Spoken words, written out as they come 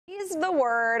used the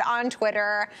word on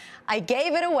Twitter. I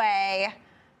gave it away.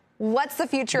 What's the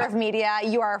future of media?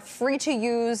 You are free to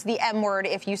use the M word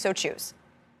if you so choose.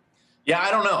 Yeah,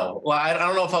 I don't know. Well, I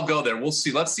don't know if I'll go there. We'll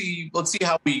see. Let's see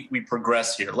how we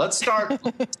progress here. Let's start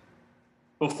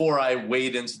before I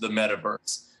wade into the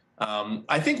metaverse.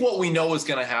 I think what we know is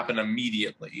going to happen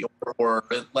immediately, or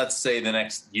let's say the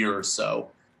next year or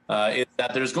so, is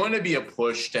that there's going to be a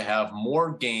push to have more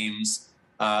games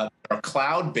that are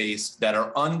cloud-based, that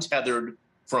are untethered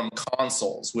from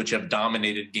consoles, which have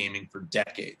dominated gaming for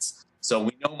decades. So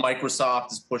we know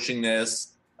Microsoft is pushing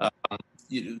this.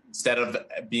 Instead of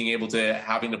being able to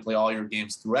having to play all your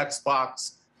games through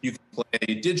Xbox, you can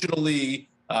play digitally.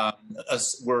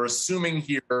 We're assuming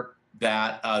here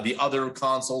that the other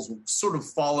consoles will sort of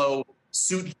follow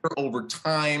suit here over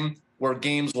time, where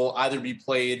games will either be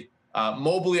played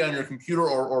mobilely on your computer,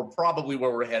 or probably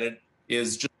where we're headed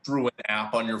is just through an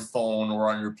app on your phone or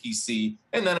on your PC,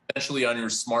 and then eventually on your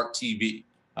smart TV,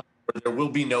 where there will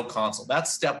be no console.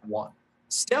 That's step one.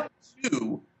 Step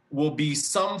two will be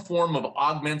some form of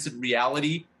augmented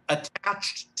reality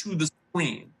attached to the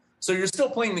screen. So you're still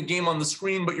playing the game on the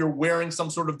screen, but you're wearing some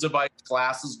sort of device,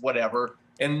 glasses, whatever,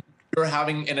 and you're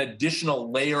having an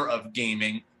additional layer of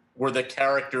gaming where the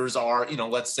characters are,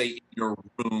 let's say in your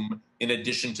room in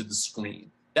addition to the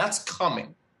screen. That's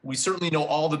coming. We certainly know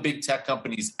all the big tech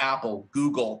companies, Apple,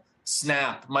 Google,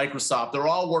 Snap, Microsoft, they're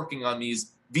all working on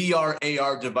these VR,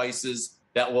 AR devices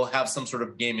that will have some sort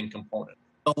of gaming component.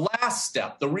 The last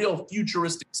step, the real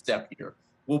futuristic step here,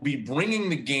 will be bringing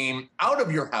the game out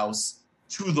of your house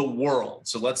to the world.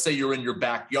 So let's say you're in your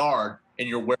backyard and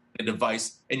you're wearing a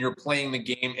device and you're playing the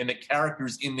game, and the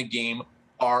characters in the game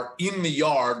are in the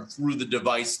yard through the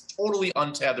device, totally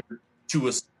untethered to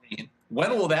a screen.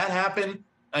 When will that happen?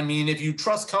 I mean, if you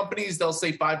trust companies, they'll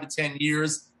say 5 to 10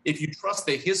 years. If you trust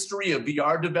the history of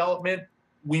VR development,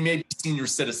 we may be senior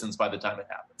citizens by the time it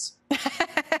happens.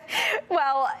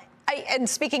 Well, and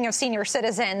speaking of senior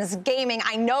citizens, gaming,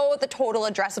 I know the total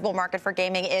addressable market for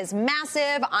gaming is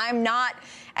massive. I'm not,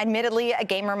 admittedly, a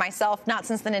gamer myself, not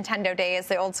since the Nintendo days,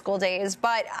 the old school days.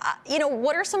 But,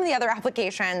 what are some of the other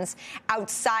applications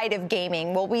outside of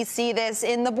gaming? Will we see this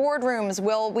in the boardrooms?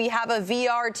 Will we have a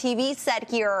VR TV set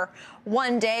here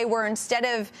one day where instead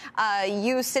of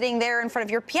you sitting there in front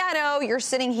of your piano, you're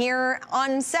sitting here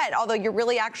on set, although you're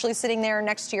really actually sitting there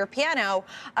next to your piano?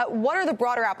 What are the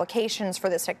broader applications for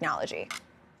this technology?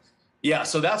 Yeah,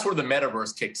 so that's where the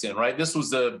metaverse kicks in, right? This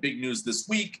was the big news this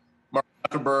week. Mark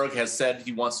Zuckerberg has said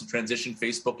he wants to transition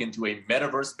Facebook into a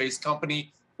metaverse-based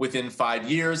company within 5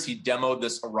 years. He demoed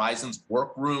this Horizons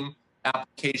Workroom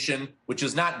application, which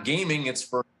is not gaming, it's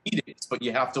for meetings, but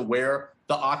you have to wear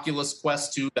the Oculus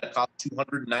Quest 2 that costs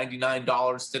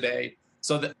 $299 today.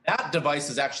 So that device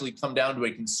has actually come down to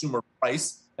a consumer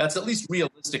price that's at least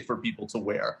realistic for people to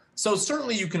wear. So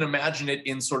certainly you can imagine it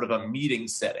in sort of a meeting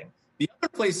setting. The other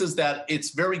places that it's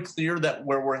very clear that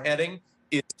where we're heading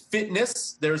is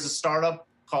fitness. There's a startup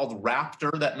called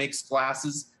Raptor that makes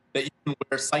glasses that you can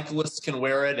wear. Cyclists can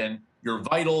wear it, and your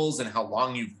vitals and how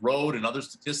long you've rode and other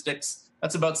statistics.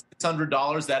 That's about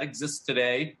 $600. That exists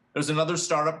today. There's another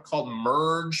startup called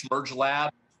Merge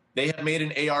Lab. They have made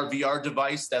an AR VR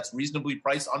device that's reasonably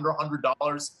priced, under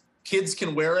 $100. Kids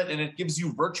can wear it, and it gives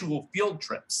you virtual field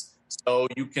trips. So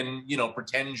you can,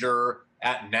 pretend you're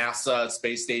at NASA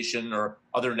space station or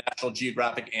other National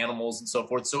Geographic animals and so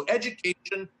forth. So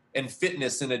education and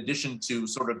fitness, in addition to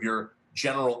sort of your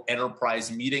general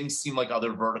enterprise meetings, seem like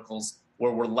other verticals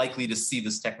where we're likely to see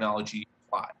this technology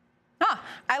apply.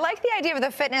 I like the idea of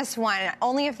the fitness one,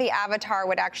 only if the avatar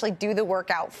would actually do the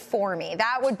workout for me.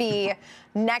 That would be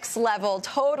next level,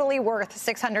 totally worth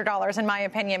 $600 in my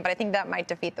opinion, but I think that might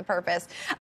defeat the purpose.